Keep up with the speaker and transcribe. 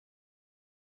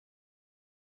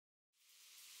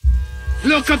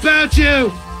Look about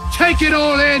you! Take it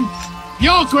all in!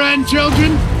 Your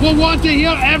grandchildren will want to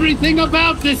hear everything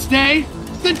about this day.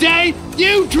 The day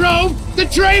you drove the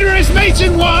traitorous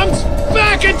Mason Worms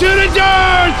back into the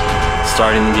dirt!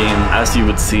 Starting the game, as you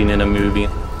would see in a movie,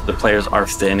 the players are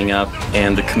standing up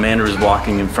and the commander is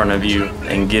walking in front of you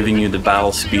and giving you the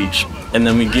battle speech. And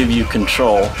then we give you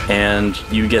control and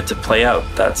you get to play out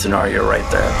that scenario right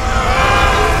there.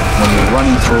 When you're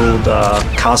running through the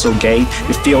castle gate,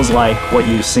 it feels like what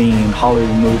you see in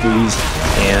Hollywood movies.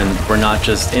 And we're not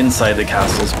just inside the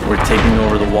castles, we're taking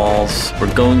over the walls,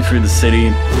 we're going through the city,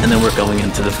 and then we're going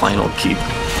into the final keep.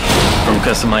 From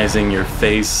customizing your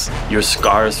face, your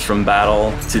scars from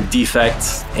battle, to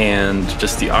defects, and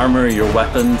just the armor, your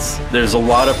weapons, there's a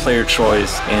lot of player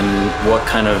choice in what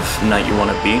kind of knight you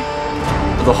want to be.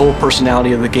 The whole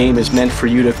personality of the game is meant for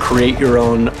you to create your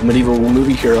own medieval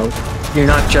movie hero. You're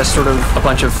not just sort of a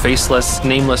bunch of faceless,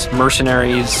 nameless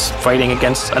mercenaries fighting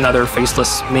against another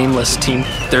faceless, nameless team.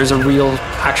 There's a real,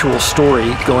 actual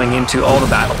story going into all the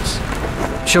battles.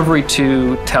 Chivalry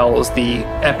 2 tells the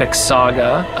epic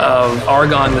saga of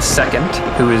Argon II,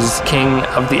 who is king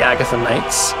of the Agatha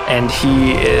Knights, and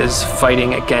he is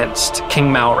fighting against King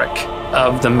Malric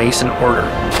of the Mason Order.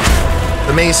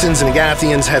 The Masons and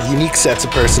Agathians have unique sets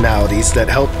of personalities that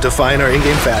help define our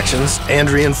in-game factions and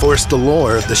reinforce the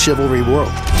lore of the Chivalry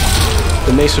world.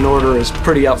 The Mason Order is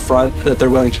pretty upfront that they're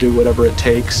willing to do whatever it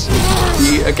takes.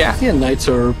 The Agathian Knights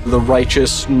are the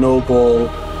righteous, noble,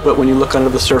 but when you look under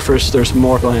the surface, there's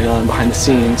more going on behind the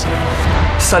scenes.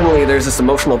 Suddenly, there's this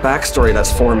emotional backstory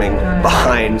that's forming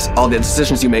behind all the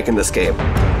decisions you make in this game.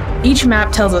 Each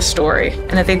map tells a story,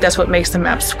 and I think that's what makes the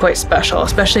maps quite special,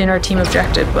 especially in our team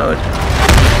objective mode.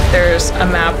 There's a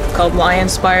map called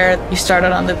Lionspire. You start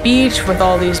out on the beach with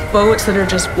all these boats that are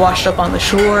just washed up on the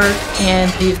shore,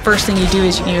 and the first thing you do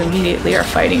is you immediately are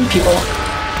fighting people.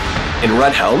 In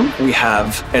Redhelm, we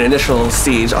have an initial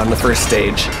siege on the first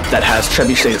stage that has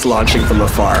trebuchets launching from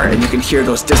afar, and you can hear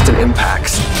those distant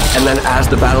impacts. And then as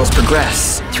the battles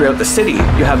progress throughout the city,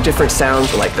 you have different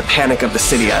sounds like the panic of the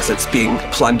city as it's being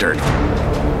plundered.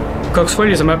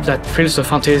 Coxwell is a map that feels the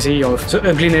fantasy of the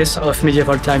ugliness of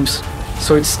medieval times.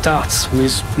 So it starts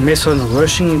with Mason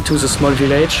rushing into the small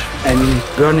village and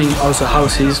burning all the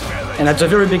houses. And at the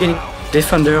very beginning,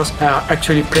 defenders are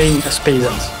actually playing as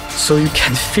peasants. So you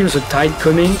can feel the tide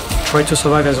coming, try to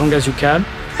survive as long as you can.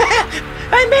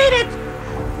 I made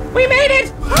it! We made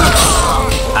it!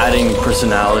 Adding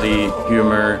personality,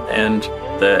 humor, and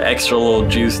the extra little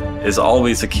juice is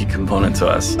always a key component to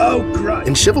us. Oh, great.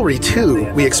 In Chivalry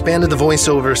 2, we expanded the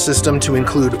voiceover system to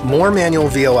include more manual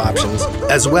VO options,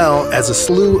 as well as a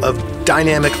slew of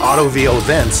dynamic auto VO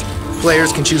events.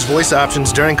 Players can choose voice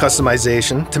options during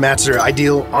customization to match their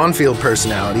ideal on-field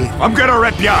personality. I'm gonna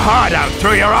rip your heart out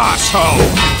through your asshole!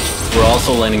 We're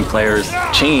also letting players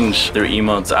change their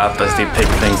emotes up as they pick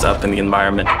things up in the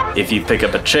environment. If you pick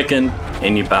up a chicken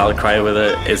and you battle cry with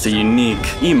it, it's a unique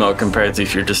emote compared to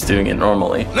if you're just doing it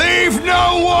normally. Leave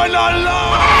no one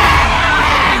alone!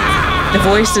 The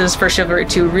voices for Chivalry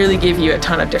 2 really give you a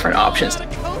ton of different options.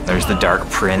 There's the Dark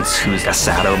Prince, who's a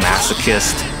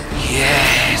sadomasochist.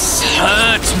 Yes,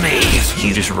 hurt me!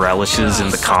 He just relishes in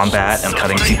the combat and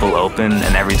cutting people open,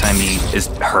 and every time he is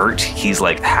hurt, he's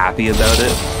like happy about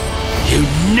it. You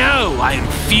know I'm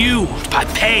fueled by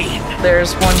pain.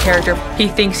 There's one character, he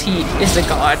thinks he is a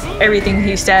god. Everything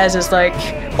he says is like,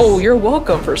 oh, you're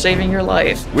welcome for saving your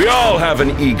life. We all have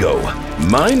an ego.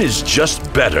 Mine is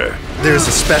just better. There's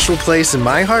a special place in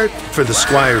my heart for the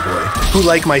Squire Boy, who,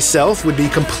 like myself, would be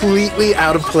completely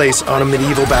out of place on a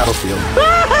medieval battlefield.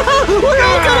 We're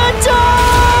all gonna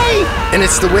die! And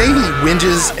it's the way he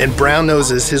whinges and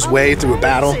brown-noses his way through a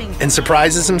battle and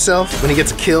surprises himself when he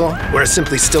gets a kill or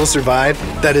simply still survive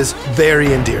that is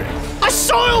very endearing. I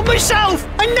soiled myself,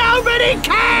 and nobody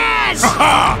cares!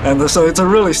 And so it's a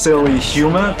really silly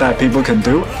humor that people can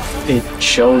do. It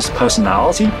shows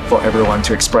personality for everyone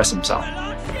to express himself.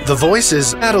 The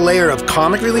voices add a layer of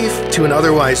comic relief to an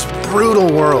otherwise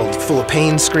brutal world full of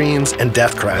pain screams and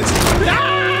death cries.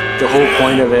 The whole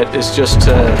point of it is just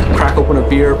to crack open a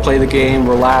beer, play the game,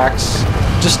 relax,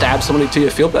 just stab somebody till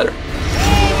you feel better.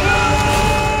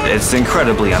 It's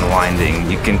incredibly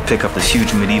unwinding. You can pick up this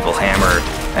huge medieval hammer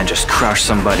and just crush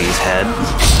somebody's head.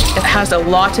 It has a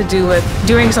lot to do with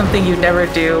doing something you'd never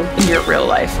do in your real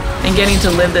life and getting to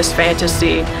live this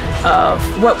fantasy of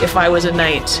what if I was a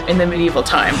knight in the medieval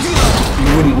times.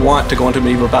 You wouldn't want to go into a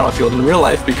medieval battlefield in real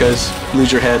life because you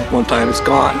lose your head one time, it's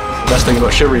gone. The best thing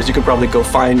about Chivalry is you can probably go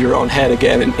find your own head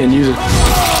again and use it.